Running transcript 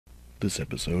This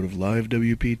episode of Live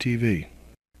WPTV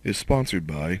is sponsored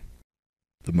by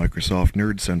the Microsoft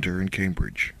Nerd Center in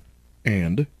Cambridge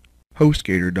and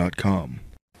HostGator.com.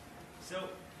 So,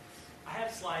 I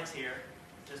have slides here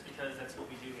just because that's what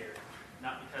we do here,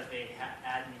 not because they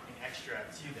add anything extra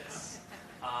to this.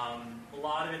 A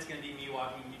lot of it's going to be me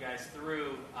walking you guys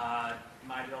through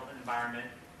my development environment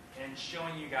and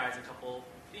showing you guys a couple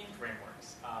theme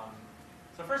frameworks.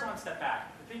 So first I want to step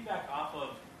back. To think back off of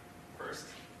first,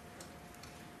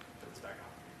 put this back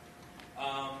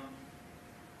on.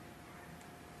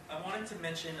 I wanted to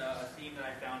mention a theme that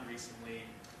I found recently.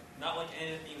 Not like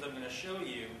any of the themes I'm going to show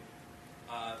you,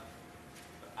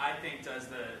 I think does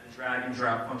the drag and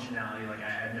drop functionality like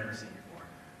I've never seen before.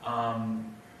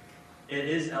 It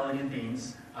is Elegant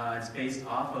Themes. It's based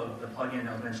off of the plugin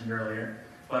that was mentioned earlier,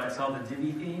 but it's called the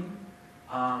Divi theme.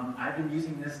 I've been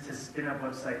using this to spin up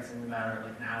websites in a matter of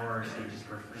like an hour or so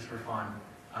just for fun.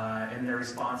 And they're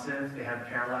responsive. They have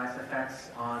parallax effects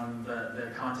on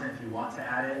the content if you want to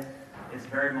add it. It's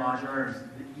very modular. It's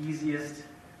the easiest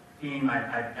theme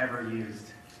I've ever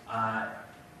used,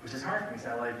 which is hard for me because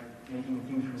I like making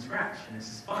themes from scratch, and it's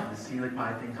just fun to see like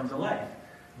my thing come to life.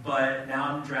 But now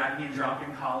I'm dragging and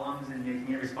dropping columns and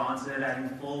making it responsive, adding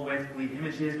full width bleed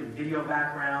images with video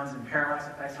backgrounds and parallax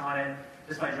effects on it,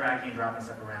 just by dragging and dropping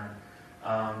stuff around.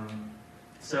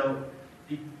 So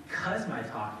because my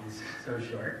talk is so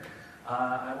short,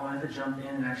 I wanted to jump in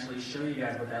and actually show you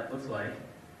guys what that looks like,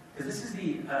 because this is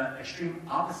the extreme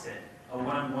opposite of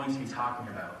what I'm going to be talking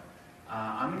about.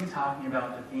 I'm going to be talking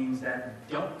about the themes that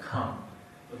don't come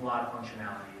with a lot of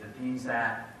functionality, the themes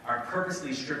that are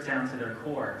purposely stripped down to their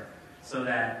core, so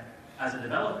that as a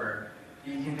developer,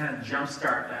 you can kind of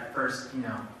jumpstart that first,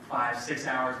 5-6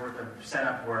 hours worth of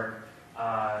setup work,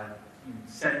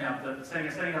 setting up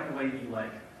the way that you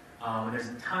like. And there's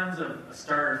tons of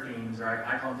starter themes, or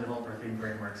I call them developer theme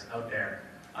frameworks out there.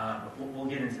 But we'll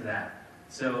get into that.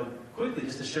 So quickly,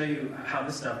 just to show you how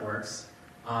this stuff works,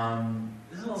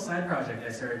 this is a little side project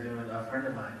I started doing with a friend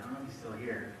of mine. I don't know if he's still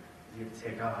here. You have to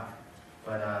take off.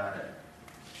 But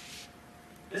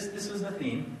this was the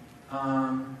theme.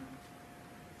 Not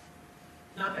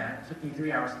bad. It took me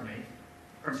 3 hours to make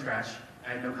from scratch.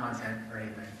 I had no content or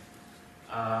anything.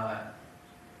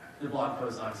 The blog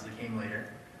post obviously came later.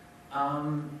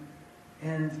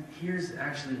 And here's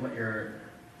actually what you're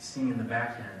seeing in the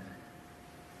back end.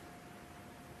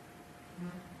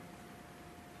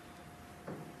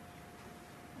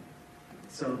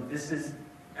 So this is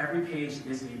every page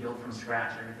is to be built from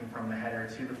scratch, everything from the header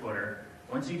to the footer.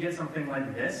 Once you get something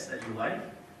like this that you like,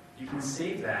 you can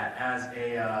save that as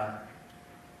a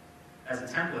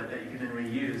template that you can then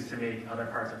reuse to make other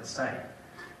parts of the site.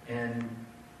 And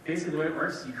basically the way it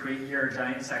works, you create your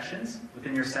giant sections.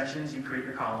 Within your sections, you create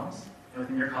your columns. And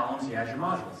within your columns, you add your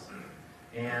modules.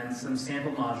 And some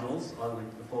sample modules,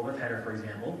 like the full width header, for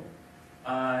example.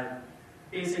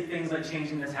 Basic things like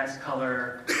changing the text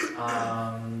color,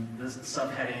 the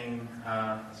subheading,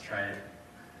 let's try it,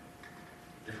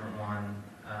 different one,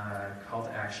 call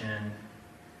to action.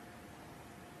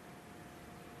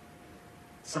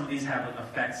 Some of these have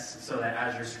effects so that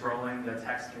as you're scrolling, the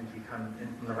text can become in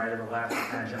from the right or the left,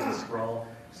 kind of gently scroll.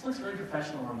 It just looks really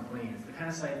professional and clean. It's the kind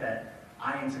of site that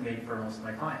I aim to make for most of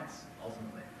my clients,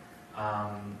 ultimately.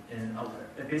 And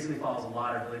it basically follows a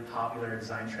lot of really popular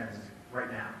design trends right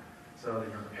now. So,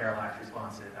 the parallax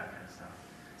responsive, that kind of stuff.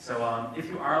 So if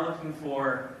you are looking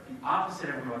for the opposite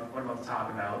of what I'm about to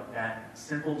talk about, that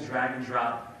simple drag and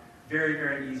drop, very,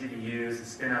 very easy to use, to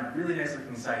spin up really nice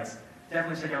looking sites,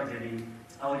 definitely check out Divi.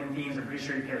 Elegant Themes, I'm pretty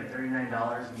sure you pay like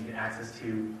 $39 and you get access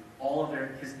to all of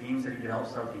his themes that he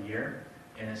develops throughout the year.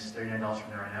 And it's just $39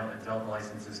 from there on out. The developer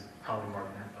license is probably more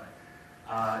than that.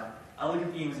 But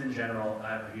Elegant Themes in general,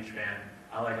 I'm a huge fan.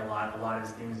 I like a lot of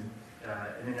his themes.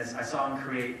 And then I saw him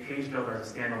create Page Builder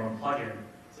as a standalone plugin.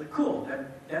 It's like, cool,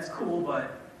 that's cool,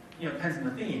 but it depends on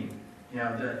the theme,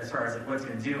 as far as like what it's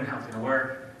going to do and how it's going to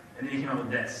work. And then he came up with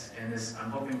this, and this,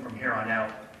 I'm hoping from here on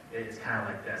out, it's kind of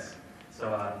like this.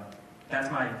 So that's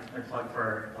my plug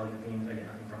for Elegant Themes. I get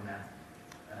nothing from that,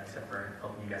 except for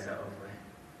helping you guys out, hopefully.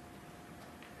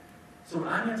 So what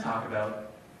I'm going to talk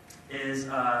about is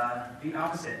the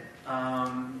opposite,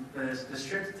 the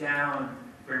stripped down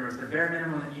frameworks, the bare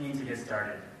minimum that you need to get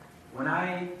started. When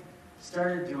I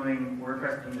started doing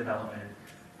WordPress theme development,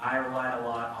 I relied a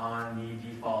lot on the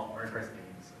default WordPress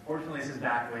themes. Fortunately, this is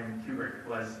back when Kubrick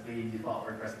was the default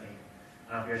WordPress theme.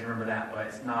 I don't know if you guys remember that, but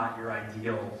it's not your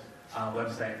ideal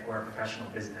website for a professional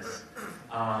business.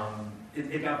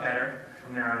 It got better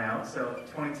from there on out. So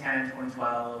 2010,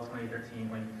 2012,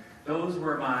 2013, those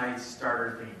were my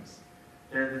starter themes.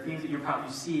 They're the themes that you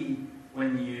probably see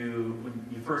when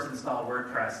you first install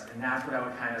WordPress, and that's what I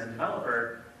would kind of, as a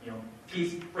developer,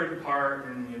 break apart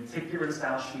and get rid of the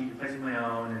style sheet, replace it with my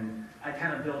own, and I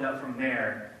kind of build up from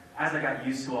there as I got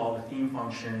used to all the theme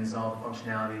functions, all the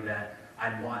functionality that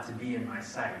I'd want to be in my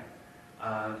site.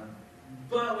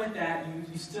 But with that,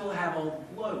 you still have all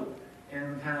the bloat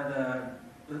and kind of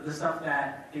the stuff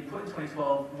that they put in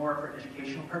 2012 more for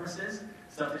educational purposes,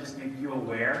 stuff to just make you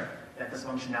aware that this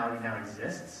functionality now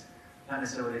exists, not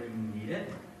necessarily that you need it.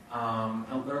 There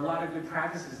are a lot of good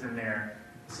practices in there.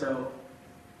 So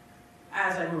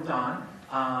as I moved on,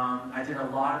 I did a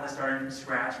lot of the starting from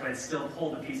scratch, but I still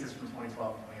pulled the pieces from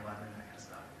 2012 and 2011 and that kind of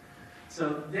stuff.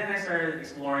 So then I started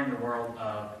exploring the world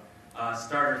of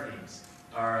starter themes.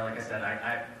 Or like I said,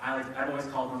 I've always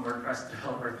called them WordPress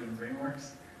developer theme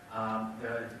frameworks.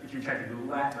 If you try to Google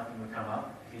that, nothing would come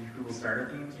up. If you Google starter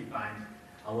themes, you'd find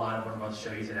a lot of what I'm about to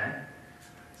show you today.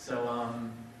 So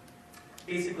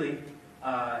basically, in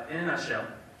a nutshell,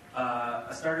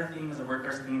 a starter theme is a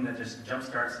WordPress theme that just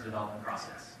jumpstarts the development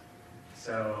process.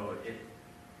 So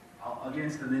I'll get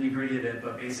into the nitty-gritty of it,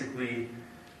 but basically,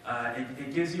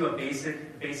 it gives you a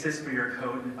basis for your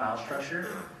code and file structure.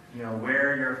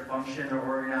 Where your functions are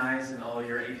organized and all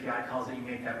your API calls that you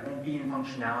make that won't be in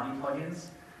functionality plugins.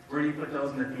 Where do you put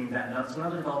those in the theme so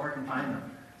another developer can find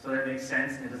them, so that it makes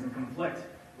sense and it doesn't conflict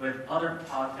with other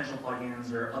potential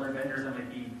plugins or other vendors that might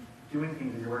be doing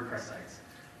things with your WordPress sites.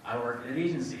 I work at an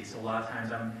agency, so a lot of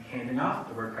times I'm handing off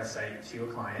the WordPress site to a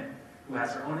client who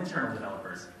has their own internal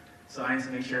developers. So I need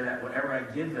to make sure that whatever I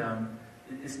give them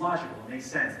is logical, it makes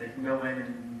sense. They can go in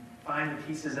and find the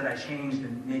pieces that I changed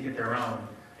and make it their own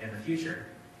in the future.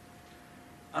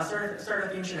 A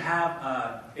starter theme should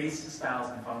have base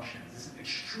styles and functions. This is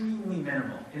extremely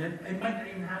minimal, and it might not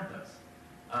even have those.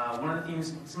 Some of the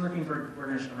themes I'm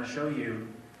going to show you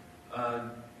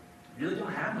really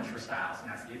don't have much for styles,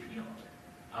 and that's the appeal.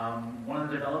 One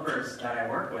of the developers that I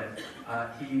work with,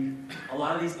 a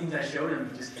lot of these things I showed him,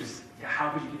 he just how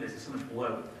could you do this? There's so much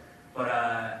bloat. But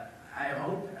I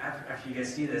hope after you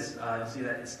guys see this, you'll see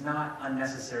that it's not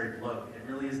unnecessary bloat.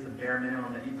 It really is the bare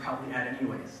minimum that you probably add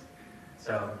anyways.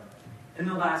 So, in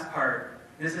the last part,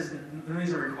 these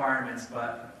are requirements,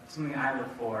 but something I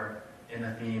look for in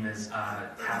a theme is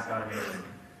task automation.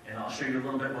 And I'll show you a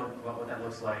little bit what that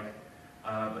looks like.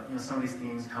 But some of these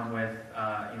themes come with,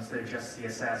 instead of just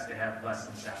CSS, they have less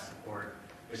than staff support,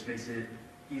 which makes it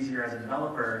easier as a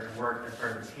developer to work as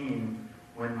part of a team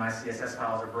when my CSS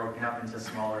files are broken up into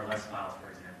smaller, less files, for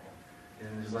example.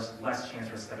 And there's less chance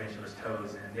for stepping each other's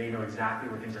toes, and they know exactly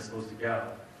where things are supposed to go.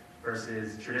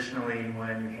 Versus traditionally,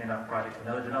 when you hand off a project to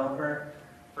another developer,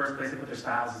 first place they put their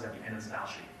styles is at the end of the style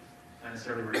sheet, not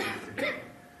necessarily where it needs to be.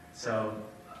 So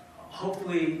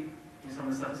hopefully some of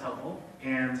this stuff is helpful.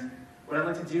 And what I'd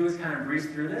like to do is kind of breeze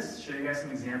through this, show you guys some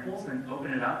examples, and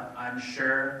open it up. I'm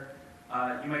sure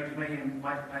you might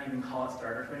not even call it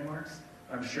starter frameworks.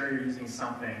 I'm sure you're using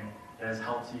something that has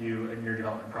helped you in your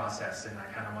development process, and I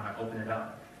kind of want to open it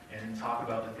up and talk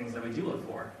about the things that we do look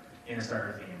for in a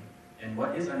starter theme, and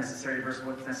what is unnecessary versus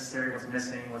what's necessary, what's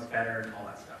missing, what's better, and all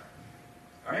that stuff.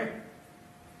 All right?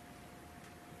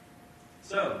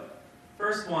 So,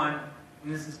 first one,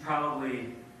 and this is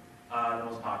probably the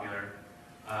most popular,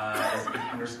 is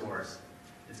underscores.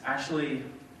 It's actually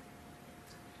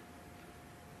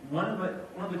one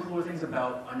of the cooler things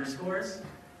about underscores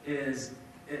is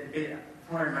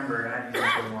from what I remember, I had used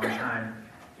it for a long time,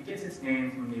 it gets its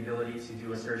name from the ability to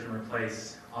do a search and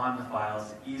replace on the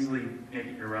files to easily make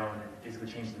it your own and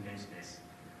basically change the namespace.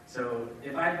 So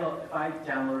if I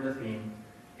downloaded a theme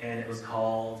and it was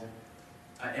called,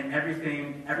 and every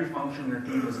function in the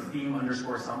theme was theme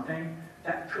underscore something,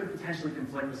 that could potentially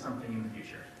conflict with something in the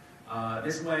future.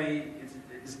 This way,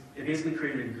 it basically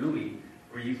created a GUI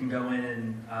where you can go in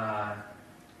and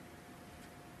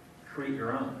create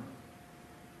your own.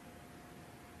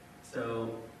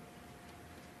 So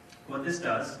what this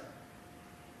does,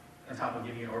 on top of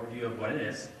giving you an overview of what it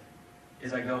is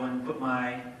I go and put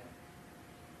my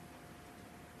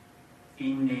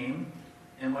theme name,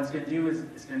 and what it's going to do is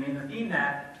it's going to name the theme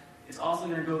that. It's also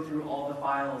going to go through all the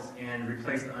files and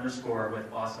replace the underscore with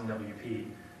awesome WP.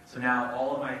 So now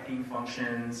all of my theme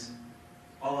functions,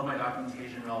 all of my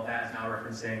documentation and all that is now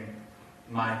referencing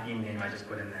my theme name I just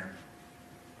put in there.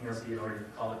 You'll see it already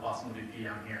called it awesome WP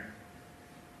down here.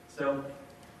 So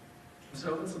let's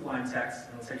open Sublime Text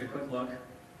and we'll take a quick look.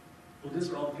 We'll do this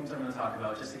for all the themes I'm going to talk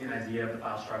about just to get an idea of the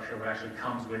file structure, what actually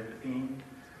comes with the theme.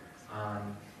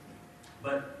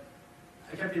 But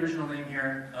I kept the original name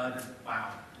here.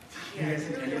 Wow. You guys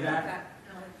see any of that?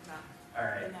 No, it's not. All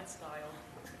right. In that style.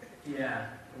 Yeah,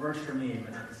 it works for me,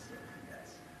 but not necessarily for you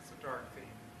guys. It's a dark theme.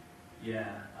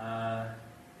 Yeah.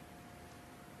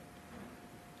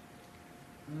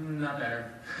 Not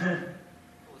better. Well,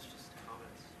 it's just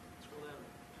comments. Scroll down.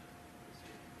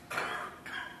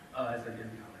 Oh, that's like in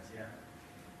the comments, yeah.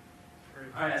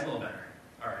 All right, that's a little better.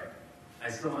 All right. I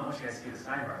still want you guys to see the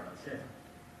sidebar though, too.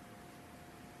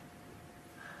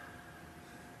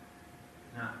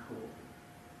 Not cool.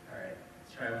 All right,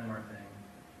 let's try one more thing.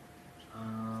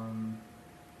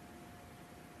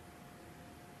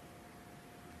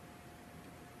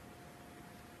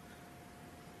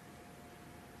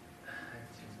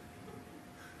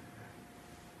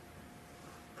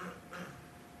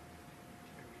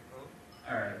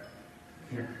 All right.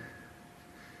 Yeah.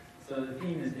 So the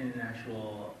theme is in an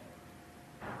actual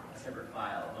a separate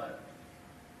file, but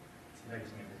let's see if I can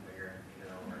just make this bigger and make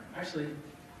it over. Actually,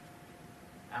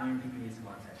 I don't even think we need some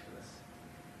long text for this.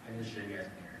 I can just show you guys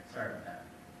in here. Sorry about that.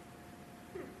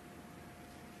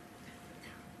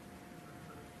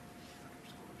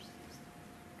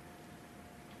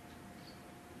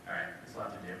 All right, that's a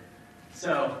lot to do.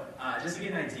 So, just to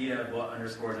get an idea of what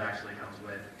underscores actually comes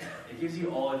with, it gives you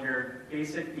all of your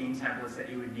basic theme templates that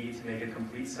you would need to make a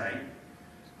complete site.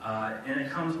 And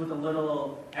it comes with a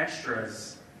little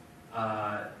extras,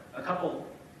 a couple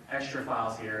extra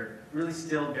files here, really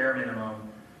still bare minimum,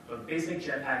 but basic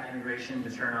Jetpack integration to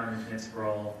turn on infinite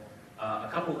scroll, a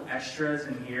couple extras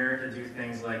in here to do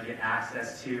things like get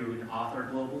access to an author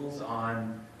globals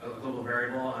on a global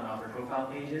variable on author profile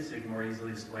pages so you can more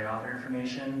easily display author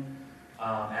information,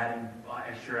 adding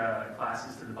extra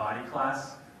classes to the body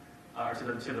class, or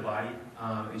to the body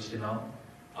HTML.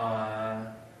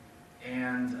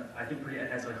 And I think it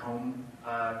adds like home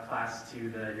class to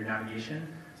your navigation.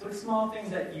 So it's small things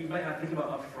that you might not think about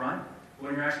up front.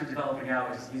 When you're actually developing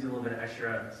out, just use a little bit of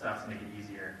extra stuff to make it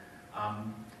easier.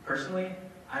 Personally,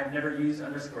 I've never used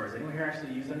underscores. Anyone here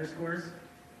actually use underscores?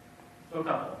 So a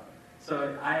couple.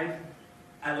 So I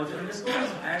looked at underscores.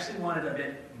 I actually wanted a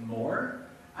bit more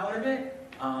out of it.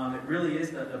 It really is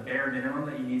the bare minimum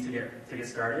that you need to get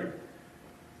started.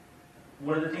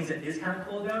 One of the things that is kind of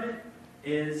cool about it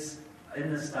is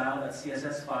in the style, that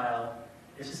CSS file,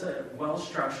 it's just a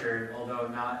well-structured, although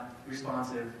not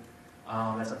responsive,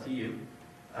 that's up to you,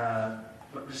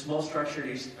 but just well-structured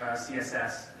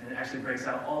CSS, and it actually breaks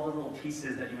out all the little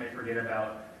pieces that you might forget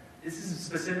about. This is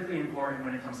specifically important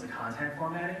when it comes to content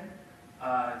formatting.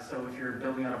 So if you're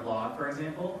building out a blog, for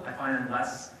example, I find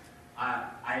unless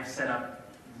I've set up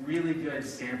really good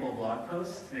sample blog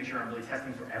posts to make sure I'm really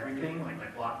testing for everything, like my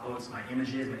blog posts, my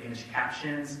images, my image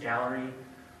captions, gallery,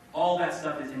 all that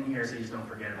stuff is in here so you just don't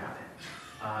forget about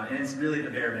it. And it's really the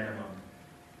bare minimum.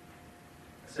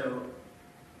 So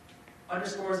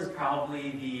underscores is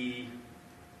probably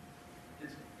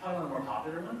one of the more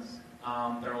popular ones.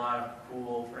 There are a lot of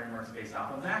cool frameworks based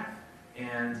off of that.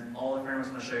 And all the frameworks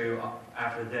I'm going to show you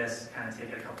after this kind of take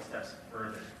it a couple steps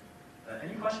further.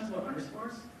 Any questions about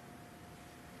underscores?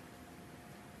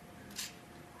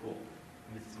 Cool.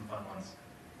 Let me get some fun ones.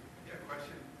 Yeah,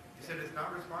 question. You said it's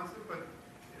not responsive, but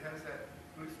it has that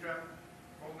Bootstrap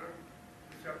folder,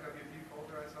 Bootstrap WP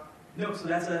folder I saw? No,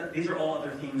 so these are all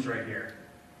other themes right here.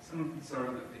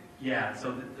 Yeah,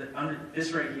 so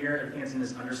this right here, everything that's in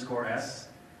this underscore S.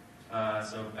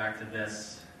 So back to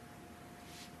this.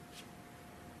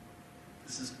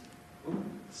 This is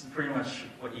pretty much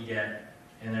what you get.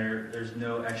 And there's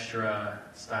no extra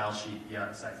style sheet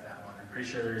besides that one. I'm pretty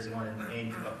sure there's one in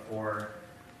ink, but for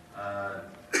I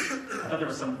thought there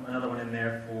was another one in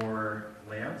there for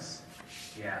layouts.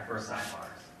 Yeah, for sidebars.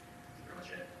 That's pretty much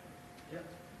it. Yep.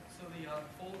 So the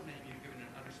folder name you've given an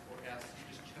underscore S,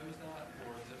 you just chose that,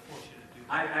 or does it force you to do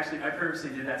that? I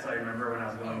purposely did that so I remember when I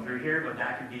was going through here, but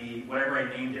that could be whatever I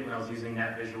named it when I was using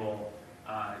that visual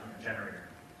generator.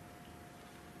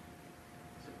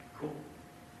 So, cool.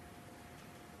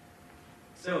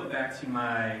 So back to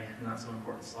my not so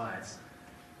important slides.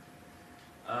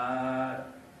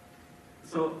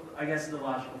 So I guess the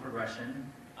logical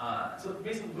progression. So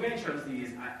basically the way I chose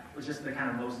these was just the kind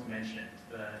of most mentioned,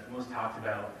 the most talked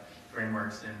about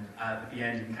frameworks. And at the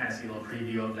end you can kind of see a little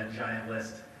preview of that giant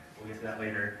list. We'll get to that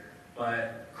later.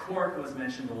 But Quark was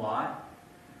mentioned a lot.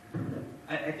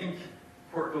 I think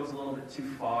Quark goes a little bit too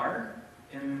far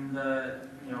in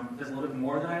does a little bit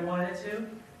more than I wanted it to.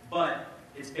 But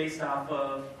it's based off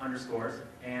of underscores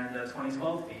and the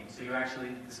 2012 theme. So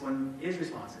this one is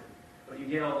responsive. But you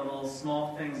get all the little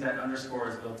small things that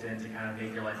underscores built in to kind of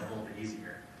make your life a little bit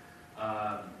easier.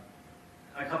 A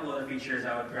couple other features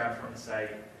I would grab from the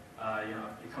site.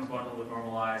 It comes bundled with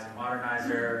normalize and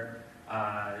modernizer,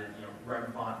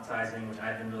 run font sizing, which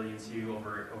I've been really into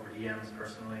over EMs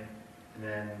personally. And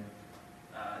then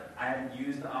I haven't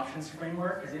used the options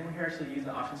framework. Has anyone here actually used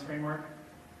the options framework?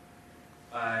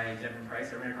 By Devin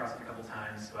Price. I ran across it a couple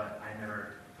times, but I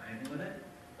never done anything with it.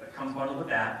 But it comes bundled with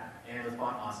that, and with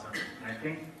Font Awesome. And I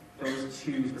think those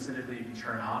two specifically you can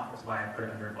turn off, which is why I put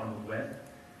it under bundled with.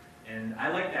 And I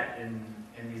like that in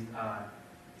these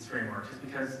frameworks, just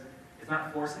because it's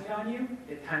not forcing it on you.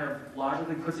 It kind of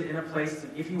logically puts it in a place.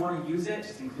 If you want to use it,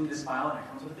 just include this file and it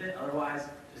comes with it. Otherwise,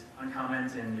 just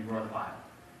uncomment and ignore the file,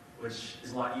 which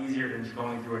is a lot easier than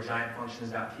going through a giant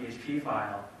functions.php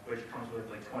file, which comes with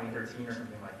like 2013 or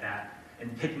something like that,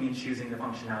 and picking and choosing the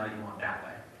functionality you want that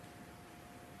way.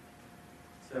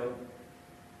 So,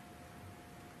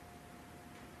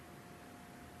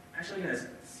 actually, I'm going to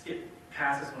skip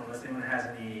past this one unless anyone has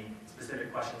any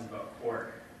specific questions about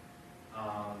Quark.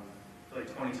 I feel like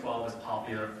 2012 is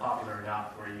popular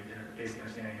enough where you get a basic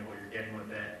understanding of what you're getting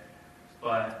with it.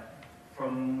 But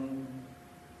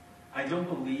I don't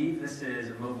believe this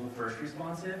is mobile first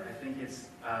responsive. I think it's,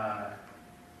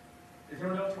 if you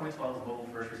don't know, 2012 is mobile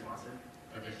first responsive.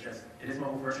 It is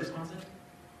mobile first responsive?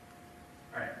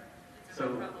 All right. It's a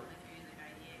problem if you're using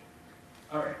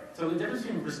IDE. All right. So the difference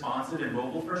between responsive and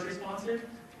mobile first responsive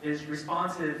is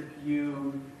responsive,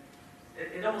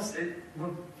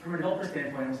 from a developer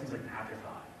standpoint, it almost seems like an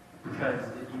afterthought. Because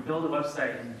you build a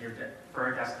website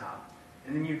for a desktop,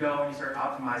 and then you go and you start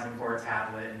optimizing for a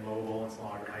tablet and mobile and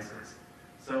smaller devices.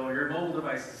 So your mobile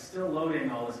device is still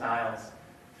loading all the styles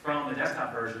from the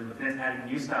desktop version, but then it's adding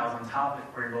new styles on top of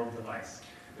it for your mobile device,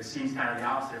 which seems kind of the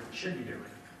opposite of what you should be doing.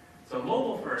 So a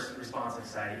mobile-first responsive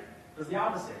site does the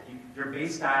opposite. Your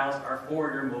base styles are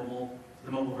for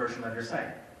the mobile version of your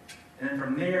site. And then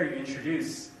from there, you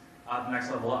introduce the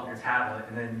next level up, your tablet,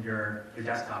 and then your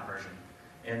desktop version.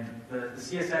 And the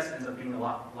CSS ends up being a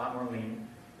lot more lean.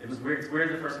 It's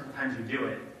weird the first couple times you do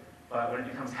it, but when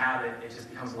it becomes habit, it just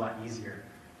becomes a lot easier.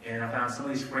 And I found some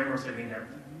of these frameworks are being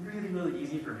really, really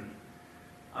easy for me.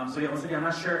 So yeah, once again, I'm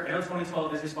not sure. I know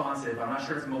 2012 is responsive, but I'm not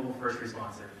sure if it's mobile first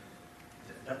responsive.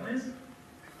 It definitely is?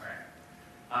 All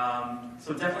right.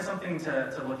 So definitely something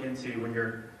to look into when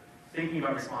you're thinking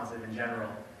about responsive in general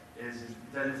is,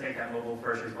 does it take that mobile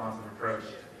first responsive approach?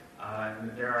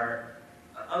 And there are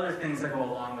other things that go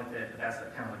along with it, but that's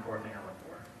kind of the core thing I look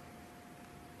for.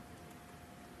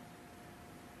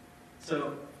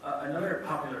 So another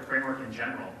popular framework in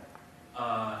general,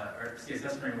 or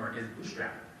CSS framework, is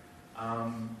Bootstrap.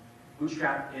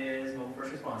 Bootstrap is mobile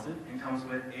first responsive and comes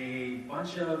with a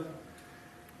bunch of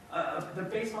the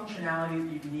base functionality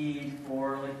that you need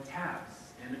for like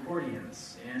tabs and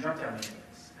accordions and drop-down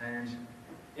menus. And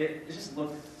it just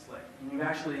looks slick. And you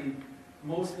actually,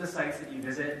 most of the sites that you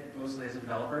visit, mostly as a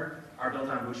developer, are built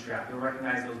on Bootstrap. You'll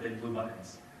recognize those big blue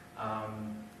buttons.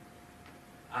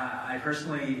 I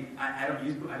personally, I've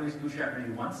used Bootstrap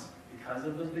maybe once because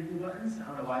of those big blue buttons. I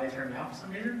don't know why they turned me off for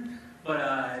some reason.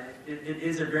 But it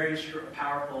is a very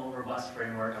powerful, robust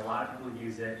framework. A lot of people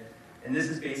use it. And this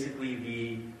is basically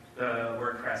the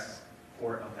WordPress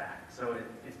port of that. So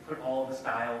it's put all the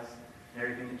styles and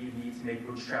everything that you need to make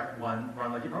Bootstrap run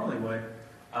like it normally would,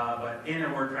 but in a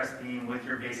WordPress theme with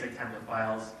your basic template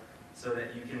files so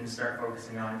that you can start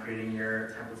focusing on creating your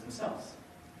templates themselves.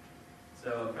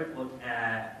 So a quick look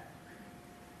at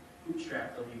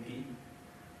Bootstrap WP.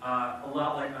 A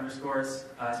lot like underscores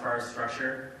as far as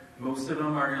structure. Most of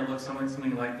them are going to look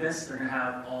something like this. They're going to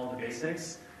have all the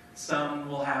basics. Some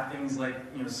will have things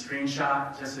like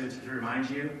screenshot just to remind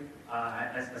you.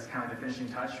 That's kind of like the finishing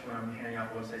touch when I'm handing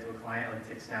out the website to a client. I like to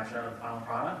take a snapshot of the final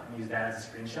product and use that as a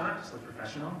screenshot, just look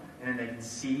professional. And then they can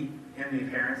see in the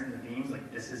appearance and the themes,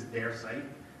 like this is their site.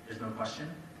 There's no question.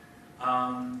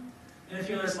 And a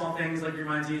few other small things like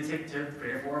reminds you to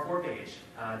create a 404 page.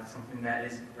 Something that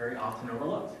is very often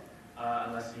overlooked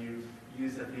unless you've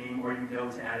used a theme or you know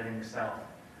to add it in yourself.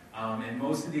 And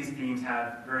most of these themes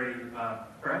have very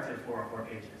productive 404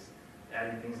 pages,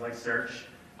 adding things like search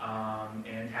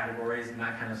and categories and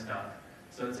that kind of stuff.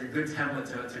 So it's a good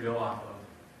template to go off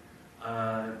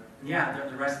of. Yeah,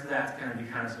 the rest of that's going to be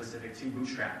kind of specific to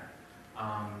Bootstrap.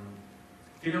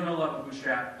 If you don't know a lot about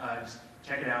Bootstrap, just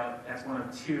check it out. That's one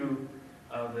of two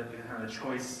of the kind of the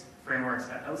choice frameworks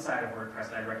outside of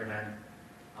WordPress I'd recommend.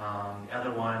 The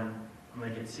other one I'm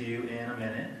going to get to in a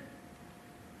minute,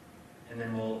 and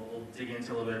then we'll dig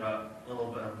into a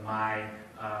little bit of my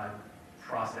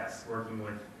process working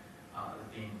with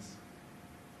the themes.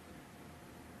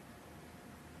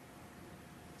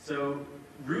 So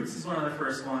Roots is one of the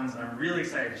first ones I'm really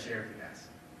excited to share with you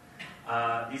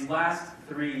guys. These last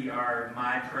three are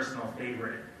my personal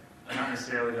favorite, not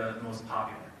necessarily the most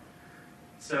popular.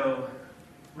 So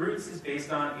Roots is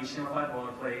based on HTML5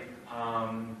 boilerplate.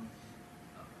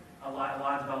 a lot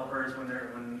of developers when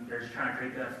they're just trying to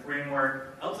create the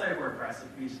framework outside of WordPress.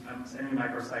 If you send me a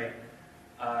microsite,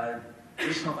 HTML5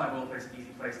 boilerplate is an easy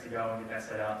place to go and get that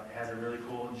set up. It has a really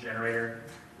cool generator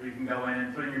where you can go in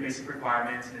and put in your basic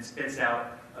requirements, and it spits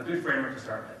out a good framework to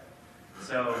start with.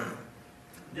 So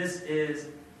this has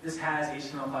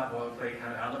HTML5 boilerplate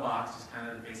kind of out of the box, just kind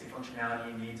of the basic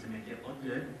functionality you need to make it look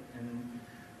good and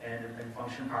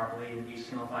function properly in the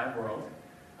HTML5 world.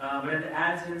 But it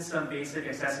adds in some basic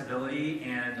accessibility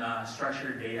and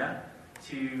structured data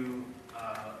to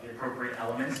the appropriate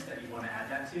elements that you want to add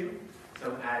that to.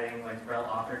 So adding like rel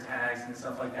author tags and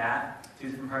stuff like that to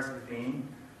different parts of the theme.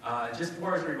 Just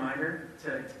more as a reminder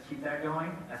to keep that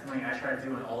going. That's something I try to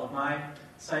do in all of my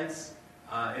sites.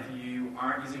 If you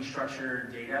aren't using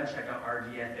structured data, check out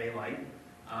RDFA Lite.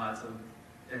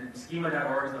 And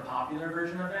schema.org is the popular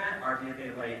version of that.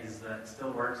 RDFA Lite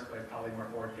still works, but it's probably a more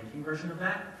forward-thinking version of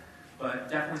that. But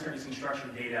definitely start using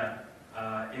structured data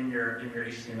in your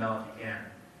HTML if you can.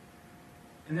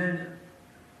 And then,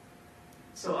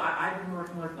 so I've been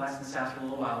working with Lesson Stats for a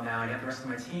little while now. I got the rest of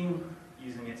my team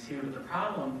using it too. But the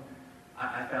problem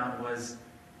I found was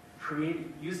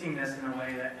using this in a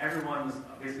way that everyone was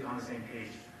basically on the same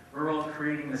page. We're all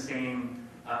creating the same,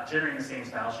 generating the same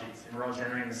style sheets, and we're all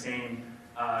generating the same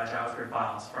JavaScript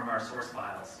files from our source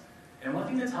files. And one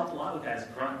thing that's helped a lot with that is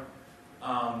Grunt.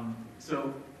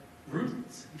 So Root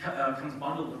comes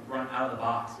bundled with Grunt out of the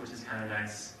box, which is kind of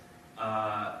nice.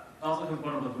 Also comes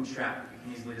bundled with Bootstrap. You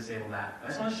can easily disable that. I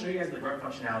just want to show you guys the Grunt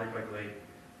functionality quickly.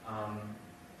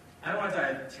 I don't want to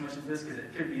dive too much into this because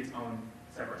it could be its own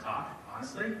separate talk,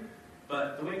 honestly.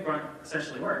 But the way Grunt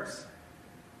essentially works,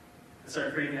 I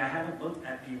haven't looked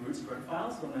at the Roots Grunt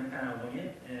file, so I'm going to kind of wing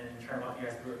it and try to walk you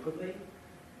guys through it quickly.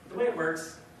 But the way it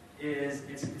works is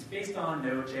it's based on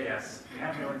Node.js. You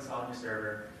have Node installed on your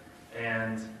server,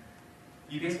 and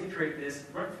you basically create this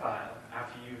Grunt file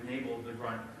after you've enabled the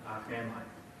Grunt command line.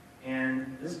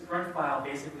 And this Grunt file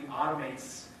basically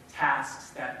automates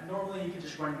tasks that normally you could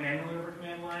just run manually over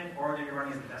command line, or that you're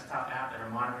running as a desktop app that are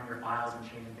monitoring your files and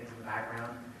changing things in the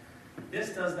background.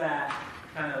 This does that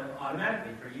kind of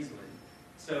automatically pretty easily.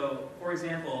 So, for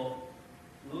example,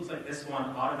 it looks like this one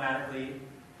automatically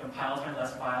compiles my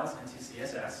less files into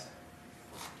CSS.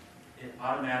 It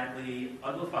automatically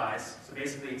uglifies. So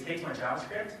basically, it takes my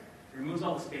JavaScript, removes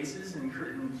all the spaces, and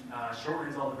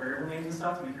shortens all the variable names and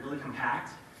stuff to make it really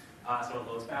compact, so it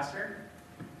loads faster.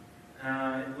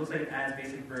 It looks like it adds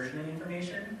basic versioning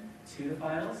information to the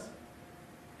files.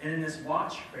 And in this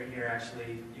watch right here,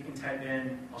 actually, you can type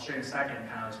in, I'll show you in a second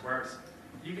how this works.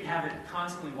 You can have it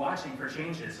constantly watching for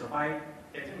changes. So if I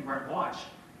didn't watch,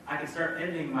 I can start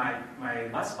editing my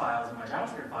less files and my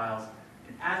JavaScript files,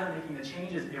 and as I'm making the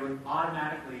changes, it would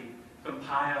automatically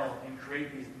compile and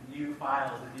create these new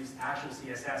files that use actual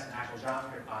CSS and actual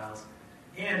JavaScript files.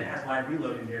 And it has live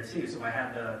reload in here too. So if I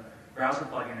have the browser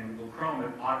plugin in Google Chrome,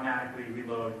 it would automatically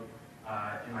reload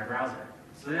in my browser.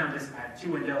 So then I have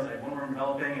two windows. I have one where I'm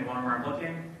developing and one where I'm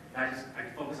looking. And I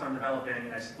can focus on developing,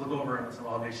 and I just look over and so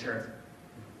I'll make sure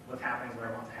what's happening is what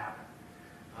I want to happen.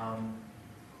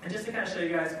 And just to kind of show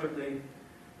you guys quickly,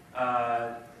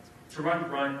 to run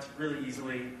Grunt really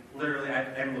easily, literally, I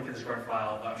haven't looked at this Grunt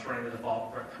file, but I'm just running the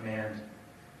default Grunt command.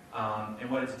 And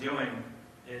what it's doing,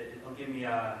 it'll give me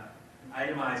an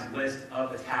itemized list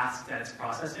of the tasks that it's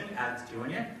processing as it's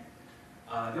doing it.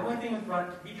 The only thing with Grunt,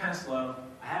 it can be kind of slow.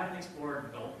 I haven't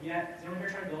explored Gulp yet. Has anyone here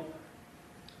tried Gulp?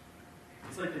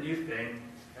 It's like the new thing.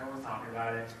 Everyone's talking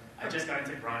about it. I just got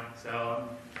into Grunt, so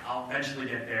I'll eventually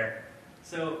get there.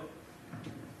 So,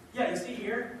 yeah, you see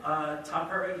here, top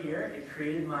part right here, it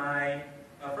created my,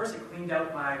 first it cleaned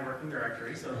out my working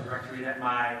directory, so the directory that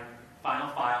my final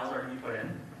files are going to be put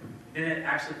in. Then it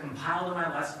actually compiled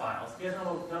my less files. If you guys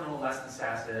don't know what less and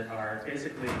sass are, it's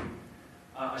basically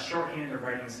a shorthand of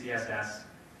writing CSS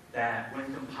that,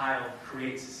 when compiled,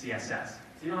 creates CSS.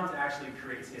 So you don't have to actually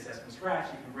create CSS from scratch.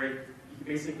 You can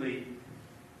basically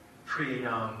create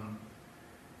a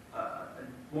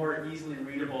more easily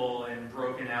readable and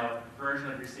broken out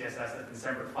version of your CSS that's in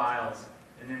separate files.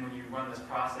 And then when you run this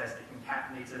process, it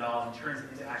concatenates it all and turns it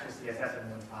into actual CSS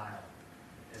in one file.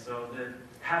 And so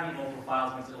having multiple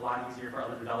files makes it a lot easier for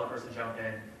other developers to jump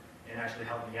in and actually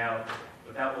help me out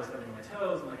without really stepping on my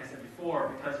toes. And like I said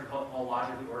before, because they're all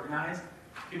logically organized,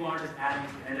 people aren't just adding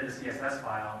to the end of the CSS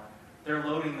file. They're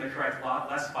loading the correct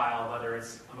less file, whether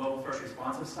it's a mobile first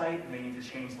responsive site and they need to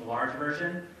change the large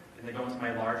version, and they go into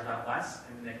my large.less,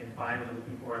 and they can find what they're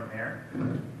looking for in there.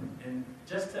 And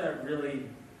just to really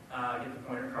get the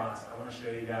point across, I want to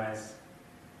show you guys,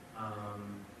 let's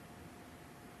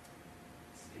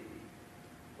see,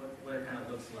 what it kind of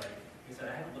looks like. Like I said,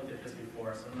 I haven't looked at this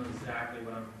before, so I don't know exactly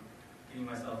what I'm getting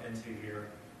myself into here.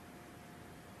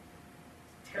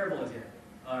 Terrible example.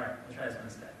 All right, I'll try this one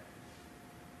instead.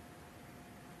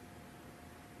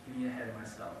 Getting ahead of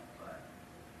myself, but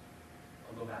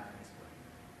I'll go back and explain.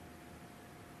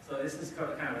 So this is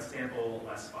kind of a sample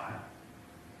less file.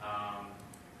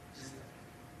 Just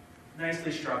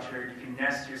nicely structured. You can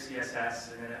nest your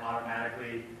CSS, and then it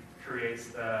automatically creates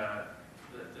the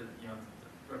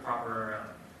proper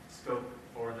scope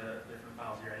for the different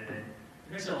files you're editing.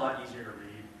 It makes it a lot easier to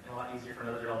read, and a lot easier for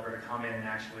another developer to come in and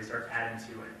actually start adding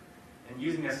to it. And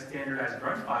using a standardized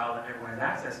grunt file that everyone has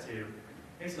access to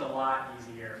makes it a lot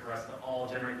easier for us to all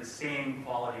generate the same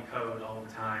quality code all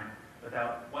the time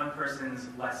without one person's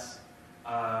less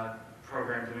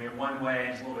program doing it one way and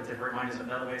it's a little bit different, mine is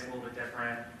another way, it's a little bit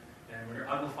different. And when you're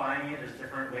uglifying it, there's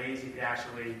different ways you could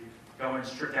actually go and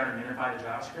strip down and minify the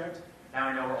JavaScript. Now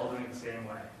I know we're all doing it the same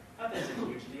way. Not that it's a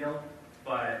huge deal,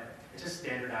 but it just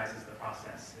standardizes the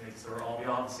process. It makes so we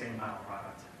all have the same final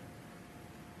product.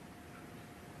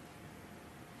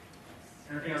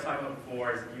 Another thing I was talking about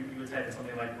before is you would type in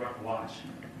something like watch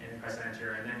and press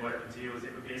enter, and then what it would do is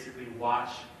it would basically watch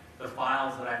the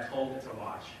files that I told it to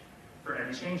watch for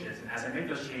any changes. And as I make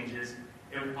those changes,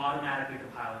 it would automatically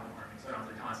compile them for me, so I don't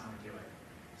have to constantly do it.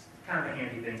 It's kind of a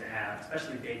handy thing to have,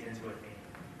 especially baked into a theme.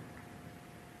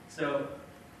 So,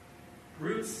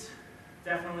 roots,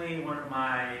 definitely one of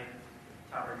my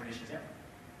top recommendations. Yeah.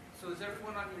 So is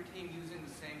everyone on your team using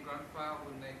the same grunt file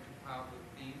when they compile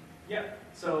the theme? Yep.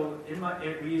 So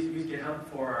we use GitHub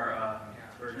for our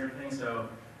version and everything. So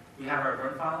we have our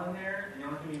grunt file in there, and the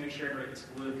only thing we make sure to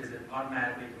exclude because it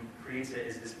automatically creates it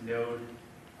is this node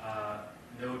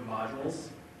modules.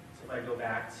 So if I go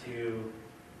back to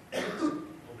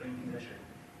opening condition.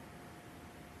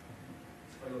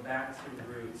 So if I go back to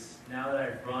roots, now that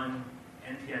I've run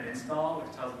npm install,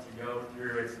 which tells it to go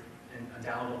through its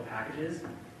downloadable packages,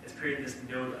 it's created this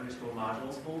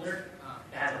node_modules folder.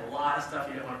 It has a lot of stuff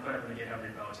you don't want to put up in the GitHub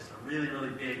repo. It's just a really,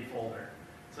 really big folder.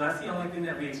 So that's the only thing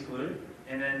that we exclude.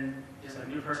 And then just a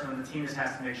new person on the team just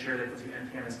has to make sure that they do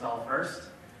npm install first.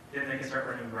 Then they can start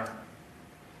running grunt.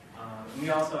 We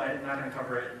also, I'm not going to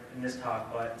cover it in this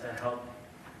talk, but to help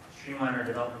streamline our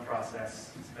development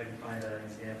process, if I can find an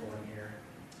example in here,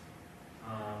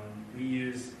 we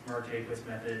use Mercaquist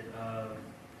method of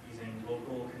using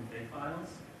local config files,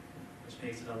 which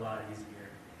makes it a lot easier.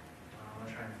 I'm going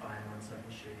to try and find one so I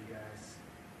can show you guys.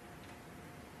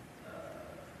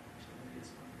 Actually, maybe this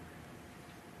one.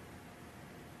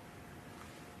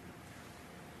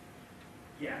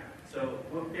 Yeah, so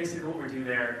basically what we do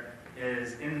there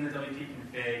is in the WP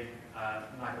config, I'm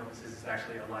not going to, this is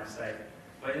actually a live site,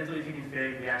 but in the WP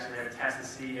config, we actually have a test to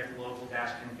see if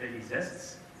local-config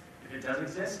exists. If it does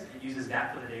exist, it uses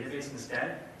that for the database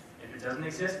instead. If it doesn't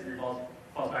exist, it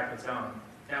falls back to its own.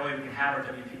 That way we can have our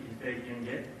WP config in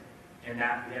Git, and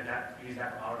we use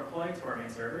that for auto deploy to our main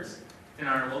servers. In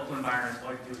our local environments,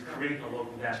 all you can do is create a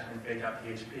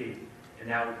local-config.php, and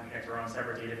now we can connect to our own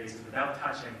separate databases without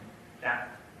touching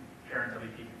that parent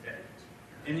WP config.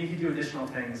 And you can do additional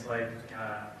things like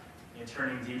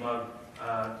turning debug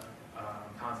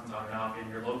constants on and off in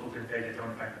your local config that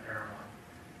don't affect the parent one.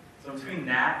 So between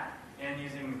that and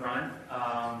using grunt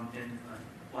in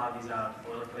a lot of these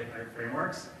boilerplate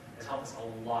frameworks has helped us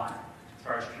a lot as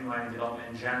far as streamlining development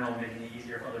in general, making it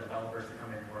easier for other developers to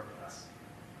come in and work with us.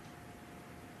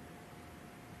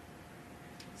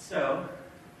 So,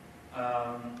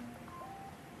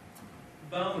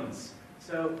 Bones.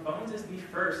 So Bones is the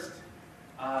first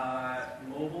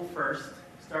mobile-first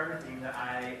starter theme that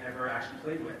I ever actually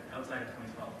played with outside of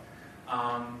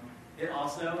 2012. It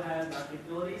also has less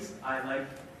capabilities. I like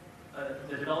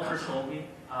the developer told me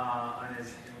on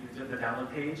the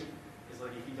download page is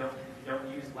like if you don't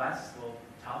use less, well,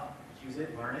 tough, use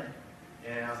it, learn it.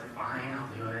 And I was like, fine, I'll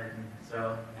do it. And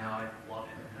so now I love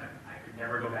it. I could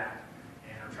never go back.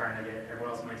 And I'm trying to get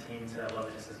everyone else on my team to love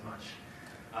it just as much.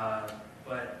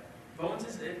 But Bones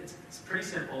it's pretty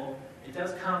simple. It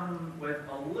does come with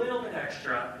a little bit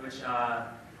extra, which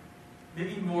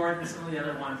maybe more than some of the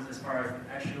other ones as far as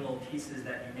extra little pieces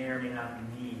that you may or may not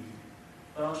need.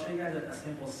 But I'll show you guys a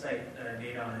simple site that I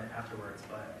made on it afterwards.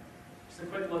 But just a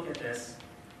quick look at this.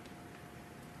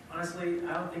 Honestly,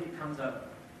 I don't think it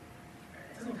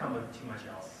doesn't come with too much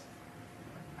else.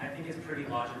 I think it's pretty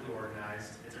logically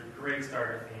organized. It's a great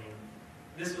starter theme.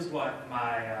 This was what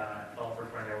my developer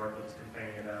friend I worked with was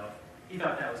complaining about. He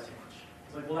thought that was too much. I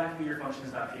was like, well, that can be your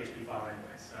functions.php file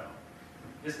anyway. So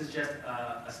this is just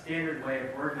a standard way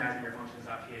of organizing your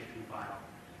functions.php file.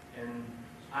 And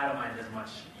I don't mind it as much.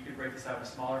 You could break this out into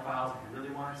smaller files if you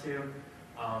really wanted to.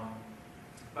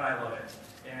 But I love it.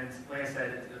 And like I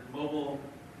said, it's mobile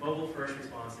first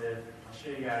responsive. I'll show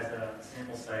you guys a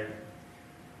sample site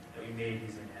that we made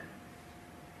using it.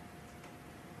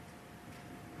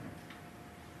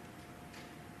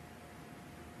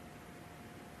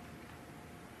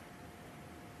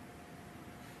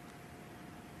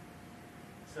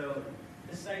 So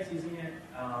this site's using it.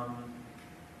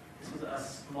 This was a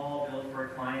small build for a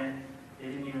client. He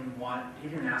didn't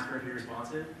even ask for it to be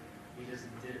responsive. We just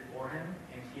did it for him,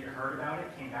 and he had heard about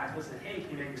it, came back to us and said, hey,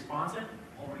 can you make it responsive?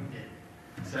 Already did.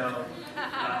 So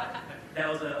that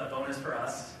was a bonus for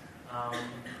us.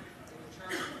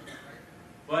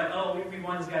 But we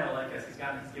won this guy to like us. He's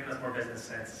given us more business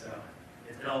sense, so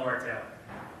it all worked out.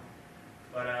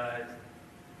 But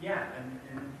yeah,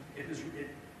 and it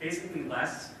basically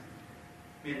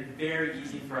made it very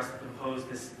easy for us to compose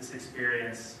this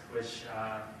experience, which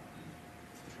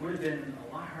would have been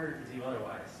a lot harder to do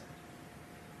otherwise.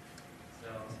 So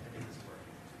I think this is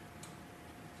working.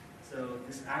 So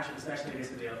this is actually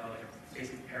basically like a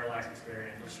basic parallax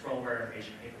experience, or scroll bar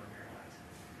animation, paper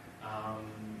parallax,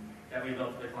 that we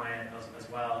built for the client as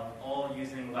well, all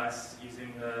using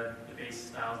the base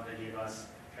styles that they gave us,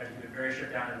 tried to keep it very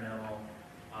stripped down and minimal.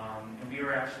 And we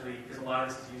were actually, because a lot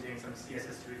of this is using some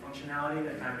CSS3 functionality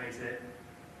that kind of makes it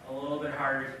a little bit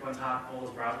harder to keep on top of all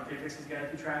those browser prefixes you got to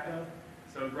keep track of.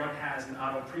 So Grunt has an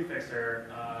auto prefixer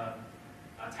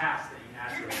task that you can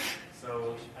add to it.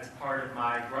 So as part of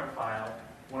my Grunt file,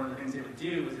 one of the things it would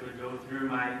do is it would go through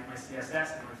my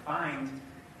CSS and would find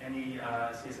any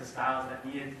CSS styles that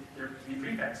needed to be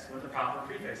prefixed with the proper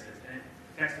prefixes. And it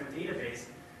connects to a database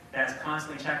that's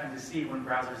constantly checking to see when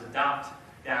browsers adopt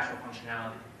the actual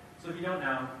functionality. So if you don't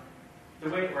know, the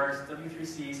way it works,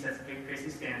 W3C sets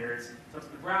basic standards. It's up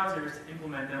to the browsers to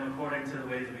implement them according to the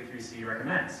way W3C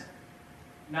recommends.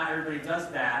 Not everybody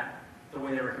does that the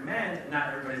way they recommend, and not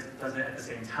everybody does it at the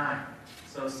same time.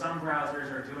 So some browsers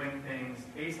are doing things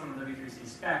based on the W3C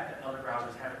spec that other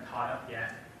browsers haven't caught up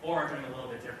yet, or are doing a little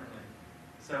bit differently.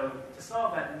 So to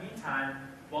solve that in the meantime,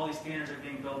 while these standards are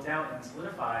being built out and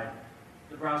solidified,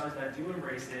 the browsers that do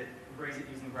embrace it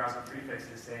using browser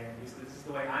prefixes, saying, this is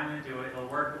the way I'm going to do it, it'll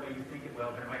work the way you think it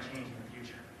will, but it might change in the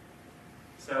future.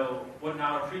 So what an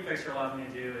auto prefixer allows me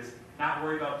to do is not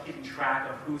worry about keeping track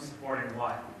of who's supporting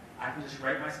what. I can just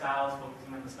write my styles,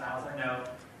 focusing on the styles I know,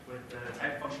 with the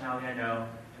type of functionality I know,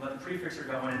 and let the prefixer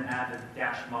go in and add the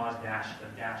dash mod dash,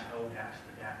 the dash o dash,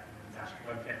 the dash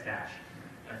webkit dash.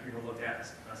 And if you were to look at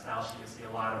a style sheet, you'll see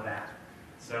a lot of that.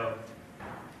 So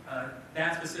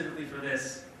that specifically for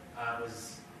this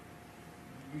was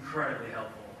incredibly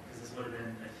helpful, because this would have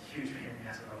been a huge pain in the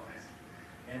ass otherwise.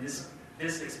 And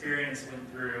this experience went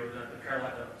through the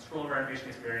scroll bar animation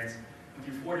experience went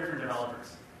through 4 different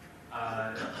developers,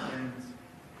 and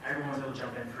everyone was able to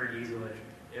jump in pretty easily.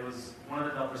 It was one of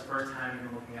the developers' first time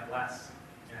even looking at less,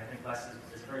 and I think less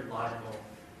is a very logical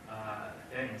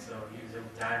thing. So he was able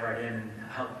to dive right in and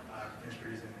help finish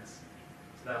producing this.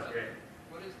 So that was great.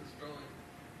 What is the scrolling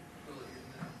tool that you're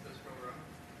using now? The scroll bar?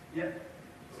 Yep.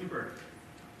 Super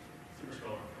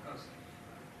scroller.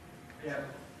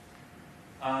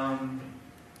 Oh,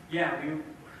 Yeah.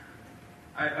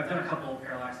 I've done a couple of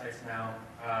parallax sites now.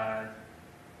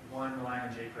 One relying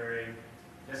on jQuery.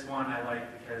 This one I like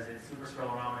because it's super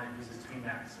scroll-around and it uses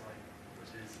TweenMax,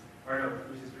 which is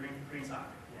GreenSock.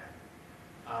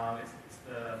 Yeah. It's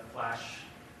the Flash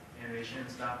animation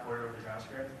stuff ported over to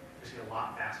JavaScript. It's actually a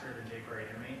lot faster than jQuery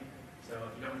Animate. So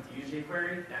if you don't need to use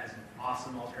jQuery, that is an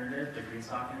awesome alternative to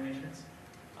GreenSock animations.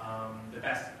 The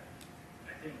best,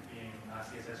 I think, being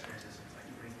CSS transitions. Like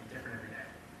you bring something different every day.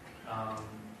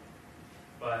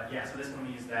 But yeah, so this one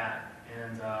we used that,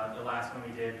 and the last one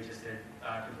we did, we just did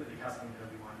completely custom because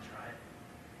we wanted to try it.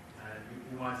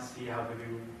 We wanted to see how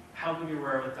good we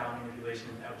were with DOM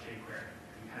manipulation without jQuery.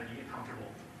 You get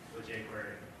comfortable with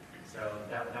jQuery. So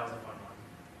that was a fun one.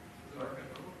 Does it work at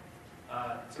Google?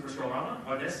 Super Scrollrama?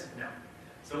 Oh, this? No.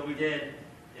 So what we did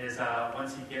is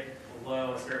once you get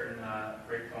below a certain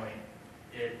breakpoint,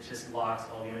 it just locks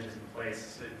all the images in place,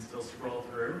 so you can still scroll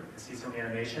through and see some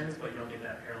animations, but you don't get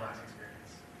that parallax experience.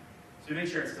 So we make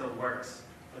sure it still works,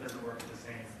 but doesn't work with the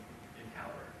same in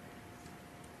caliber.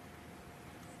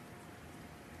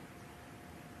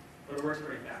 But it works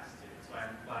pretty fast too. That's why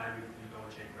I'm glad we go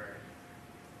with jQuery.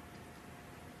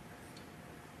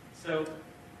 So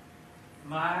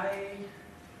my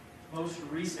most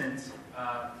recent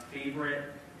favorite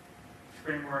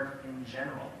framework in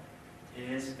general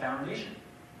is Foundation.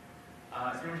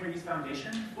 Has anyone here used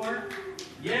Foundation before?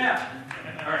 Yeah!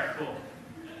 All right, cool.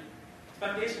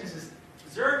 Foundation is just,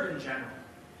 Zerb in general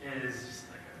is just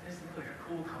like a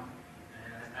cool company.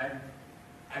 And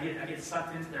I get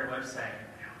sucked into their website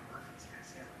and I work for these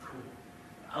guys are cool.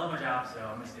 I love my job, so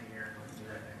I'm going to stick here and do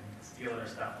that thing. steal their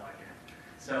stuff while I can.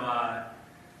 So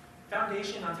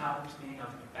foundation on top of just being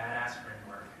a badass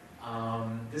framework.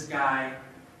 This guy,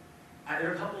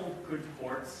 there are a couple good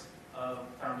ports of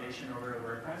foundation over to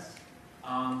WordPress,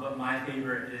 but my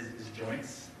favorite is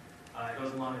joints. It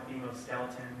goes along the theme of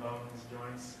skeleton, bones,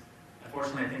 joints.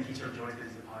 Unfortunately, I think he chose joints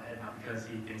because he's a pothead, not because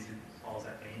he thinks it falls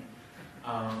at pain.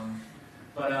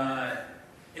 But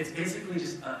it's basically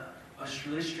just a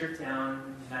really stripped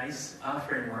down, nice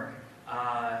framework.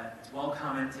 It's well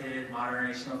commented,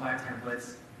 modern HTML5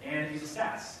 templates, and it uses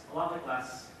Sass, a lot like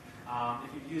Less.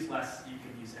 If you use Less, you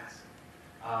can use Sass.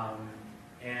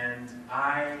 And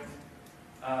I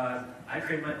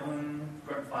create my own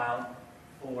grunt file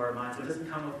for mine, so it doesn't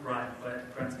come with grunt,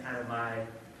 but grunt's kind of my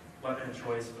weapon of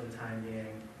choice for the time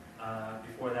being.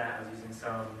 Before that, I was using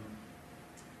some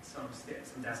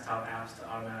desktop apps to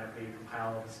automatically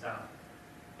compile all the stuff.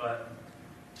 But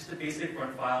just a basic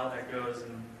grunt file that goes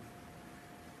and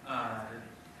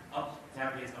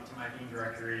navigates up to my theme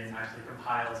directory and actually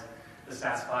compiles the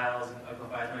Sass files and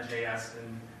uglifies my JS.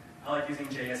 And I like using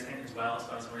JS hint as well,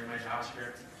 so I was running my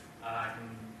JavaScript.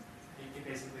 It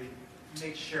basically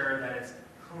make sure that it's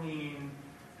clean.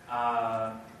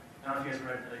 I don't know if you guys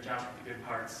read like JavaScript the good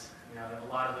parts. You know, a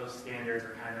lot of those standards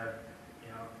are kind of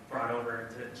brought over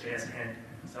into JS hint.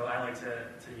 So I like to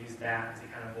use that as a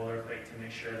kind of boilerplate to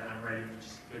make sure that I'm writing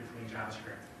just good, clean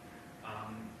JavaScript.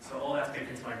 So all that's baked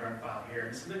into my grunt file here.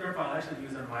 This is the grunt file I actually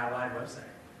use on my live website,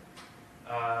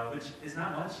 which is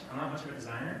not much. I'm not much of a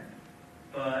designer,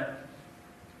 but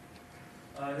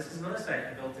this is another site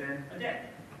I built in a day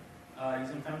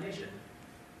using Foundation.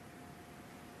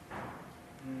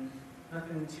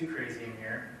 Nothing too crazy in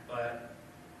here, but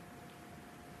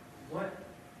I'm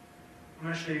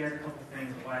going to show you guys a couple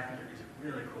things of what I think is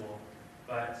really cool.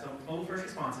 But so mobile first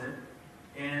responsive,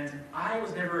 and I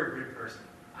was never a grid person.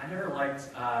 I never liked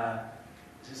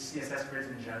just CSS grids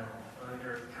in general. I feel like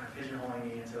they're kind of pigeonholing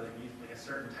me into like a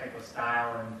certain type of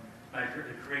style, and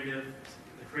the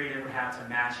creative would have to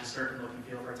match a certain look and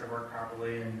feel for it to work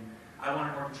properly. And I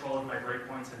wanted more control of my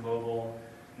breakpoints in mobile.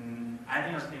 I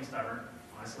think I was being stubborn,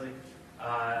 honestly.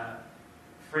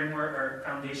 Framework or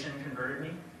Foundation converted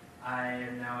me. I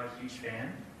am now a huge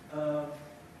fan of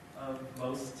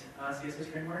most CSS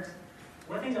frameworks.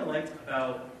 One of the things I liked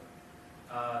about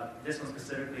this one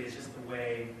specifically is just the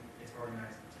way it's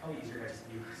organized. It's probably easier to just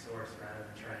view the source rather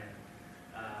than try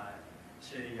and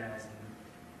show you guys.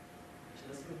 Actually,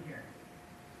 let's do it here.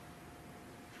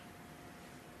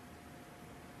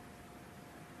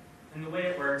 And the way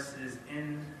it works is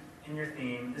in your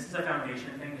theme. This is a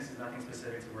Foundation thing. This is nothing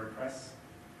specific to WordPress,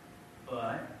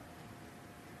 but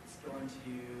it's going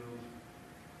to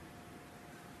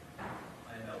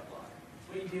my note block.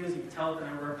 What you do is you tell it the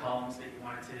number of columns that you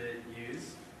want it to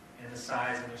use and the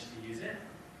size in which to use it.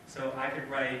 So I could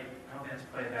write, I don't think that's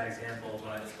quite a bad example,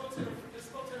 but Let's go to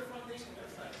the Foundation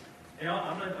website. you know,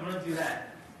 I'm gonna do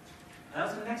that. That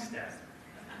was the next step.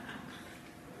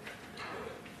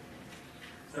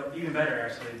 So even better,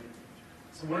 actually.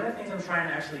 So one of the things I'm trying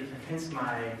to actually convince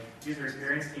my user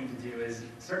experience team to do is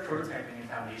start prototyping in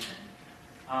Foundation.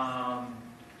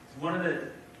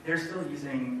 They're still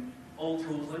using old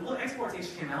tools like, well, exports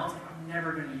HTML. It's like, I'm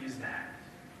never going to use that.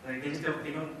 Like they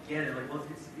don't get it. Like, well,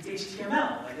 it's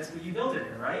HTML. Like that's what you build it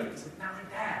in, right? It's like, not like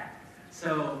that.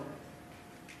 So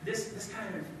this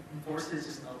kind of enforces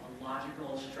just a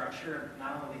logical structure of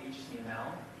not only the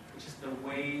HTML, which is the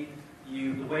way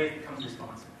it becomes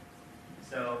responsive.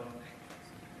 So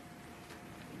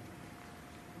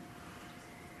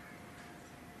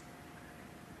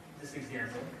this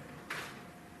example, I'm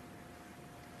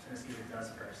just going to see what it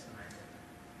does first.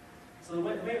 So the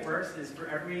way it works is for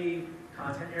every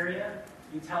content area,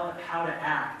 you tell it how to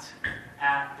act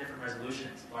at different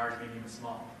resolutions, large, medium, and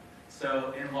small.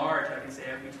 So in large, I can say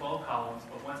I have 12 columns,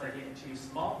 but once I get into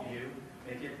small view,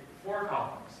 make it 4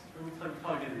 columns. We'll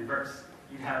probably do the reverse.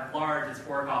 You'd have large is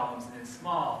 4 columns, and then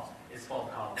small is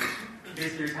 12 columns.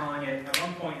 Basically, you're telling it at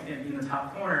one point it's going to be in the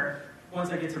top corner.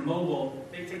 Once I get to mobile,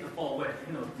 they take the full width.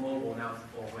 Even though it's mobile, now it's the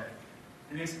full width.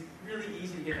 It makes it really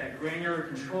easy to get that granular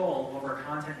control over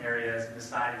content areas and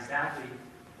decide exactly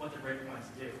what the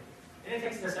breakpoints do. And it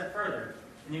takes it a step further.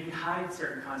 And you can hide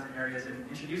certain content areas and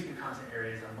introduce new content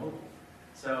areas on mobile.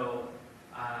 So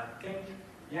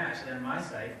actually on my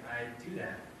site, I do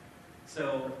that.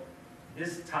 So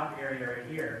this top area right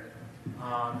here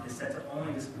is set to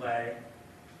only display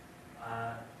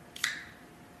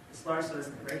this large, so this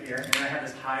right here, and then I have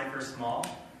this hide for small.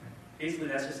 Basically,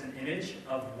 that's just an image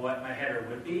of what my header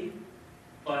would be,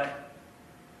 but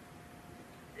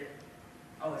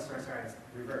sorry, it's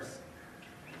reverse.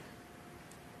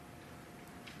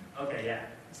 Okay, yeah.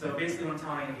 So basically what I'm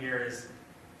telling you here is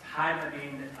hide my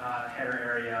main header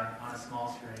area on a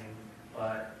small screen,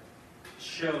 but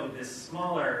show this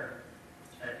smaller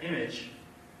image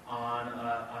on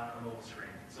a mobile screen.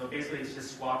 So basically it's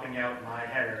just swapping out my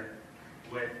header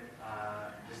with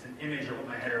just an image of what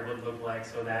my header would look like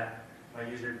so that the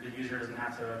user doesn't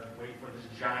have to wait for this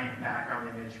giant background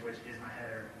image, which is my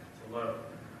header, to load.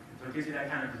 So it gives you that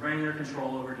kind of granular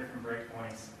control over different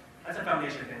breakpoints. That's a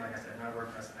Foundation thing, like I said, not a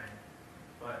WordPress thing.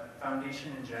 But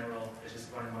Foundation in general is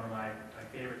just one of my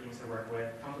favorite themes to work with.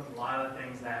 It comes with a lot of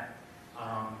things that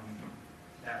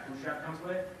that Bootstrap comes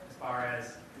with, as far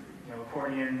as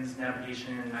accordions,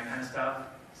 navigation, and that kind of stuff,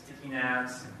 sticky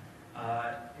navs.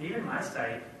 And even my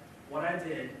site, what I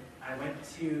did, I went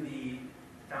to the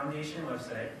Foundation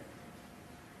website,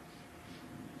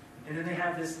 and then they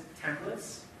have this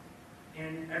templates,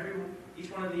 and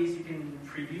each one of these you can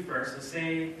preview first. So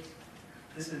say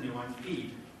this is a new one,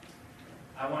 feed.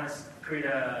 I want to create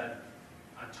a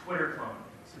Twitter clone.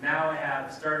 So now I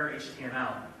have starter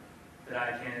HTML that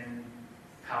I can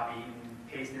copy and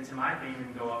paste into my theme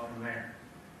and go up from there.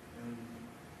 And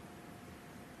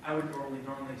I would normally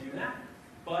do that,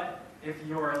 but if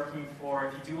you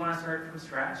do want to start from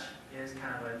scratch, it is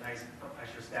kind of a nice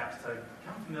extra steps to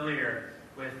become familiar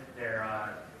with their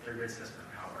grid system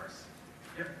and how it works.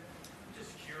 Yep. I'm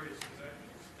just curious because I've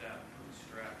used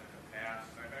Bootstrap in the past.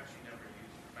 I've actually never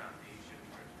used Foundation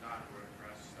for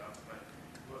non-WordPress stuff, but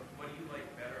what do you like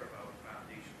better about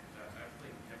Foundation? Because I've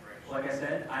really never actually... Like I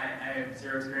said, I have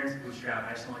zero experience with Bootstrap.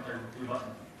 I just don't like their blue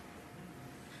button.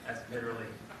 That's literally,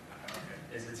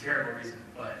 it's a terrible reason,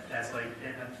 but that's like,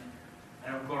 I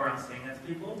don't go around saying that to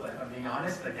people, but if I'm being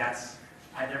honest, like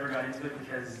I never got into it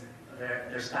because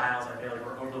their styles, I feel like,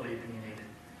 were overly opinionated.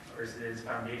 Versus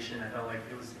Foundation, I felt like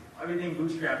it was, everything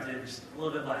Bootstrap did, just a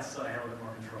little bit less, so I had a little bit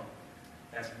more control.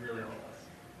 That's really all it was.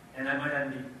 And that might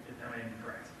not be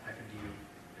correct. I could be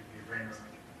brain listening.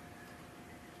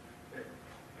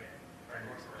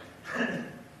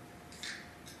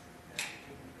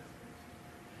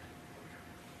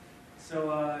 So,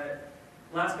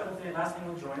 last thing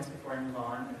we'll join before I move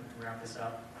on and wrap this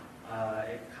up.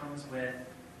 It comes with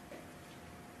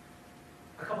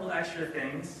a couple extra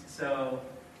things. So,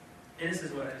 and this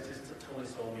is what it just totally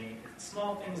sold me. It's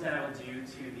small things that I would do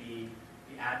to the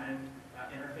admin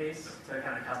interface to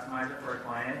kind of customize it for a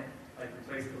client, like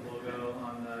replace the logo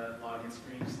on the login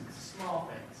screen. Just small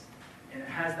things, and it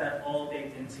has that all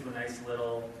baked into a nice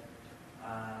little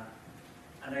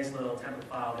template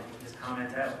file that you can just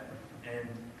comment out. And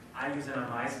I use it on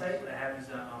my site, but I haven't used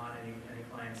it on any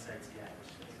client sites yet,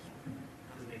 which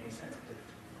doesn't make any sense.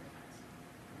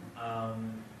 Sorry,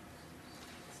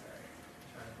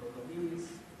 trying to logo these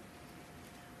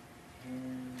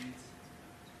and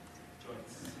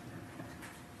joints.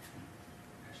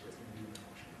 Actually, it's going to be the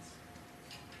functions.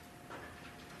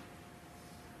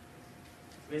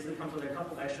 Basically, it comes with a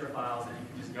couple extra files that you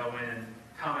can just go in and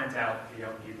comment out if you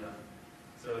don't need them.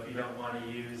 So if you don't want to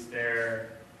use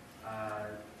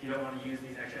if you don't want to use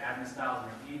these extra admin styles, you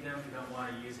don't need them. If you don't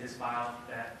want to use his file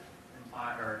that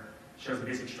shows the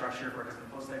basic structure for a custom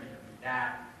post type, you don't need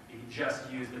that. You can just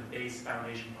use the base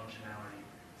Foundation functionality,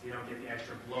 so you don't get the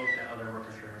extra bloat that other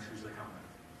WordPress frameworks usually come with.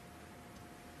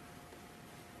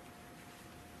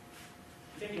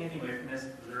 If you take anything away from this,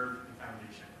 Reserve and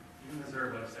Foundation. Even the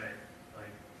Reserve website,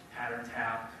 like pattern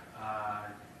tap,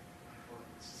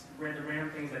 the random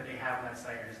things that they have on that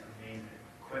site are just amazing.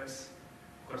 Quips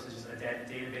is just a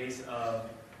database of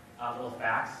little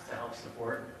facts to help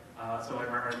support. So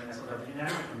when we're running SLW now,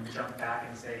 we can jump back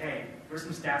and say, hey, here's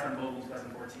some stats on mobile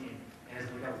 2014. And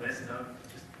we have a list of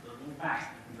just the little facts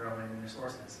that you can throw in their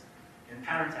sources. And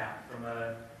pattern tap from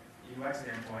a UX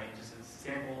standpoint, just a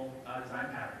sample design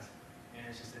patterns. And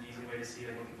it's just an easy way to see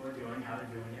like, what people are doing, how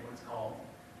they're doing it, what it's called,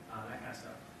 that kind of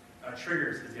stuff.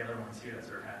 Triggers is the other one too that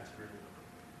sort of has really.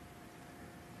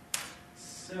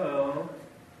 So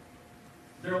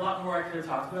there are a lot more I could have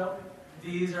talked about.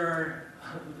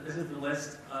 This is the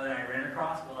list that I ran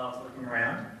across while I was looking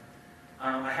around.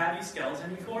 I have used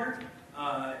Skeleton before.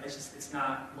 It's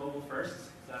not mobile first,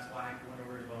 so that's why I went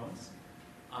over to Bones.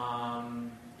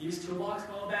 Used Toolbox a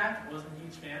while back. Wasn't a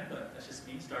huge fan, but that's just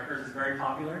me. Starkers is very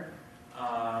popular.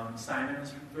 Simon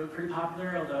was pretty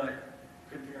popular, although I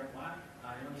couldn't figure out why.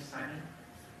 You don't use Simon?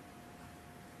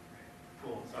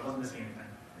 Cool, so I wasn't missing anything.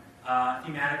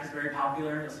 Thematic is very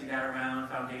popular. You'll see that around.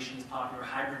 Foundation is popular.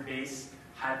 Hybrid base.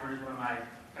 Hybrid is one of my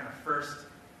kind of first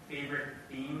favorite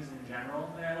themes in general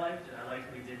that I liked. I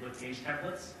liked what we did with page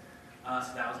templates.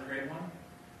 So that was a great one.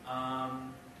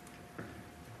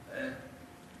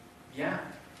 Yeah.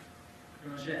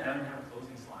 Pretty much it. I don't have a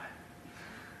closing slide.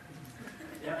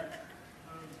 Yep.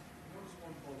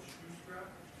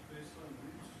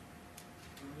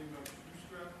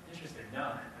 Shoestrap, Interesting. No,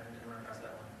 I didn't run across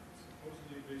that one.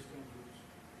 supposedly based on boots.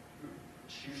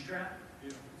 Shoestrap?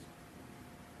 Yeah.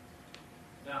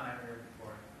 No, I haven't heard it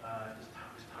before. Just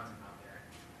there's tons of them out there.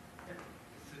 Yep.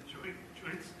 Is it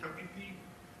joints WP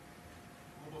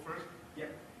mobile first?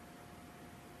 Yep.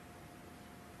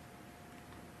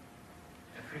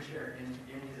 I'm pretty sure in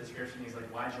his description he's like,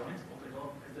 why joints?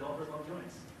 Well, because developers love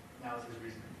joints. That was his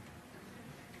reasoning.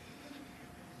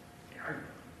 Can't argue.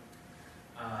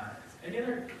 Any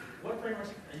other, what frameworks,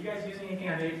 are you guys using anything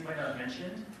I might not have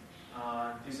mentioned?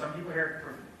 Do some people here,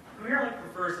 who here like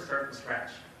prefers to start from scratch?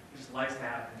 Who just likes to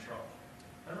have control?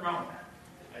 Nothing wrong with that.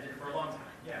 I did it for a long time.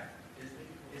 Yeah.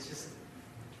 It's just,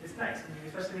 it's nice. I mean,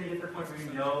 especially when you get to the point where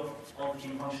you know all the key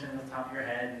functions off the top of your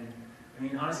head. And I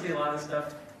mean, honestly, a lot of the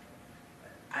stuff,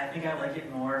 I think I like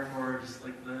it more for just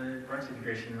like the grunt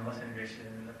integration and the less integration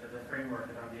and the framework,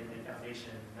 the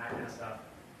foundation, that kind of stuff.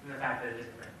 And the fact that it is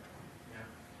different. You know?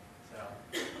 So,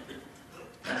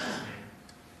 that's just me.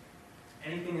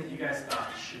 Anything that you guys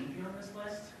thought shouldn't be on this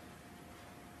list?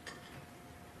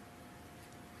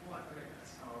 What? Okay,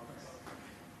 that's all of this.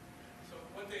 So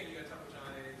one thing you gotta talk about,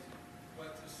 John, is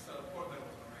what the support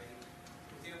levels are, right?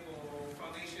 For example,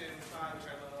 Foundation 5, which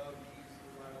I love, we use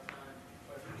a lot of time.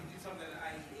 But if you do something at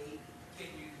IE 8, you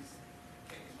can't use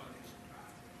Foundation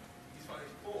 5. Use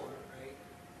Foundation 4, right?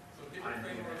 So different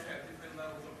frameworks have different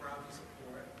levels of browser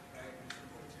support, right? Which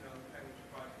supports, you know, depending what your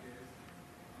project is.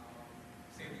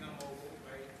 Same thing on mobile,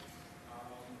 right?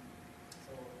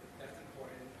 So that's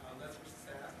important. Let's switch to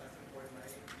SAS, that's important,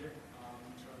 right? Yep.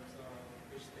 In terms of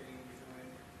which thing you're doing.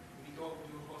 We go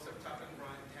do a whole separate topic and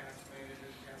run task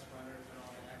managers, task runners, and all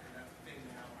that, and that's the thing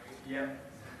now, right? Yep.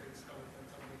 It's coming from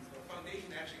something. So Foundation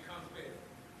actually comes with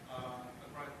a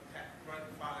run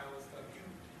file and stuff.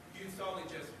 You install it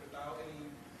just without any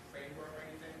framework or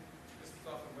anything. Just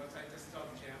install from the website, just install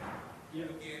the gem. Yep.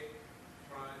 You'll get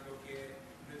run, you'll get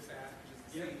SAS, which is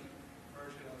the Yep. C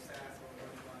version of SAS, or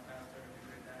runs a lot faster and things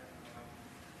like that.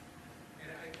 And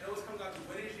it always comes down to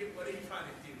what are you trying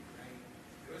to do, right?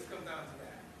 It always comes down to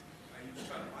that. Are you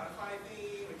trying to modify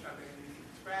things? Are you trying to make anything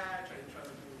from scratch? Are you trying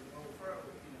to do it over?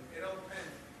 You know, it all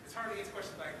depends. It's hard to answer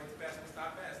questions like what's best, what's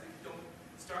not best. If you don't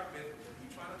start with what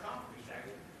you're trying to accomplish,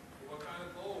 right? Or what kind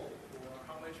of goal, or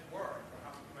how much work, or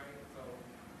how, right? So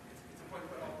it's important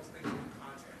to put all those things in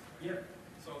context. Right? Yep.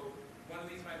 So one of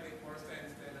these might make more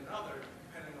sense than another,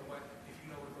 depending on what, if you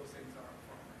know what those things are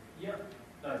from. Right? Yep.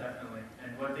 No, definitely.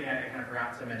 And one thing I kind of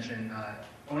forgot to mention,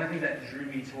 one of the things that drew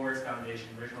me towards Foundation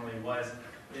originally was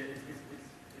it's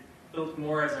built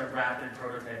more as a rapid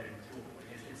prototyping tool.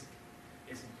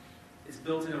 It's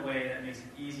built in a way that makes it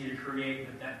easy to create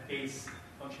that base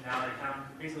functionality. Kind of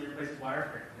basically replaces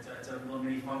wireframe. It's a little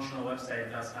mini functional website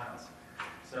without styles.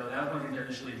 So that was one thing that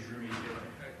initially drew me to it.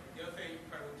 Okay. The other thing you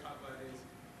probably would talk about is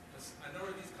a number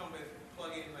of these come with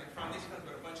plugin, like Foundation comes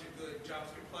with a bunch of good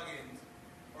JavaScript plugins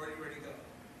already ready to go.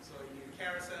 So you need a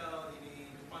carousel, you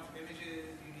need responsive images,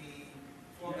 you need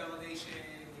form validation,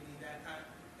 you need that kind.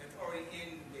 It's already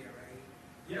in there, right?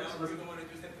 Yeah. So you're going to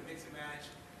do something to mix and match,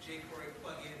 jQuery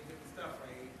plugins, different stuff,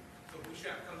 right? So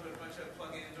Bootstrap comes with a bunch of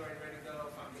plugins already ready to go.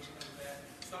 Foundation comes with that.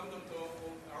 Some of them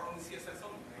are only CSS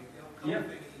only, right? They don't come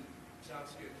with any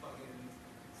JavaScript plugins.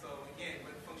 So again,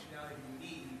 what functionality do you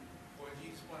need, or do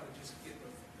you just want to just get the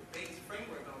base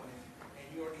framework going, and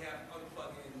you already have other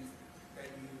plugins that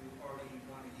you already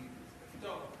want to use? If you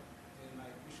don't, then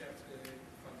like Bootstrap's good,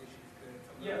 Foundation's good.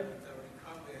 Some of the plugins already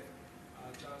come with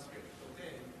JavaScript built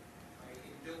in, right?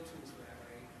 It build tools for that,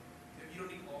 right? If you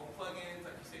don't need all plugins,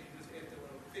 like you said, you just add the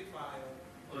thick file.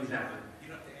 Well, exactly.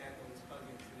 You don't have to add those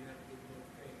plugins, so you don't have to do the little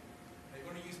thing. Like, you're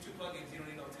going to use 2 plugins, you don't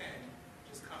need no 10.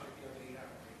 Just comment the other 8 out,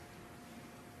 right?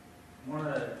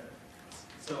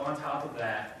 So on top of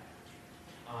that,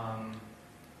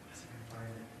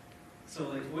 so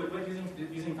like with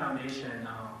using Foundation,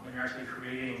 when you're actually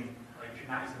creating, like if you're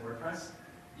not using WordPress,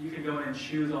 you can go in and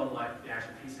choose all like the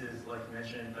actual pieces, like you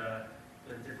mentioned, the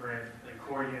different like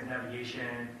coordinates,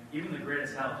 navigation, even the grid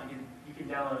itself. You can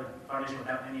download Foundation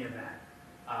without any of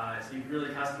that. So you can really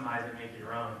customize it and make it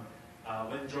your own.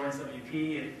 With Joins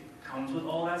WP, it comes with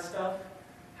all that stuff.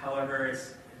 However,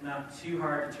 it's not too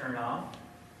hard to turn off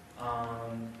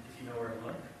if you know where to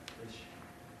look, which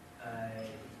I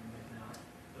might not.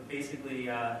 But basically,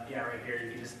 yeah, right here,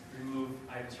 you can just remove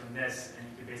items from this, and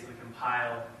you can basically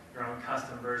compile your own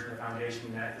custom version of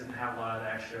Foundation that doesn't have a lot of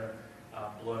the extra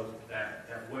bloat that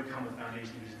would come with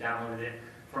Foundation. You just downloaded it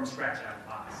from scratch out of the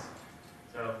box.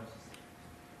 So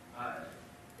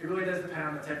it really does depend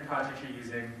on the type of project you're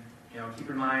using. You know, keep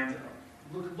in mind,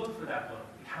 look for that bloat.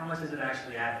 How much is it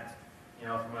actually added? You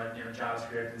know, from a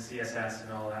JavaScript and CSS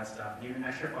and all that stuff, and even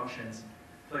extra functions.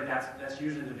 feel like that's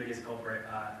usually the biggest culprit.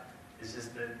 Is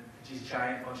just these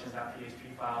giant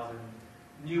functions.php files and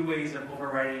new ways of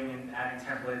overwriting and adding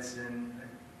templates and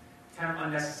kind of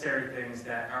unnecessary things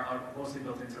that are mostly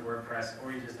built into WordPress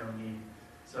or you just don't need.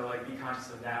 So like be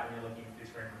conscious of that when you're looking at these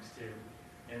frameworks too.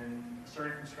 And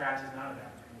starting from scratch is not a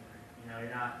bad thing. You know, you're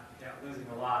not losing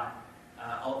a lot.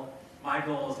 My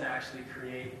goal is to actually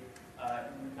create,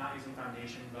 not using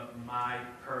Foundation, but my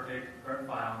perfect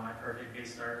profile, my perfect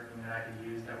base start thing that I could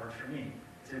use that works for me.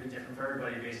 It's going to be different for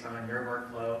everybody based on your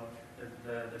workflow,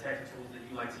 the type of tools that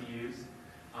you like to use,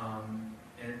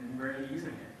 and where you're using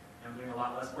it. I'm doing a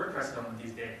lot less WordPress development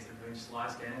these days. I'm doing just a lot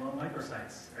of standalone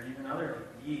microsites, or even other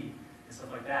like Yi and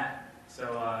stuff like that. So,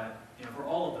 you know, for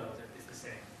all of those, it's the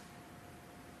same.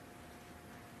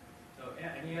 So,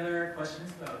 yeah, any other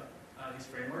questions about these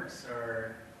frameworks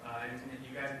or anything that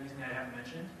you guys are using that I haven't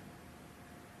mentioned?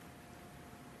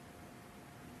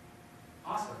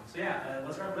 Awesome. So yeah,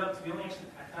 let's wrap it up. So we only actually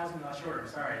 1,000 shorter.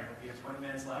 Sorry, we have 20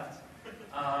 minutes left.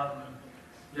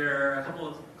 There are a couple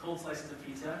of cold slices of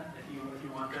pizza if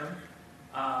you want them.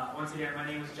 Once again, my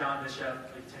name is Jon Bishop.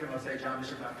 You can check out my website,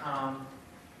 jonbishop.com.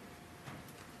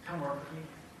 Come work with me.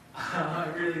 I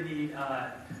really need.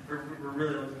 We're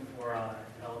really looking for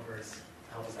developers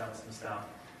to help us out with some stuff.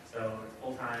 So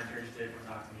full time, if you're interested,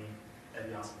 come talk to me. That'd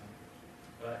be awesome.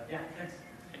 But yeah, thanks.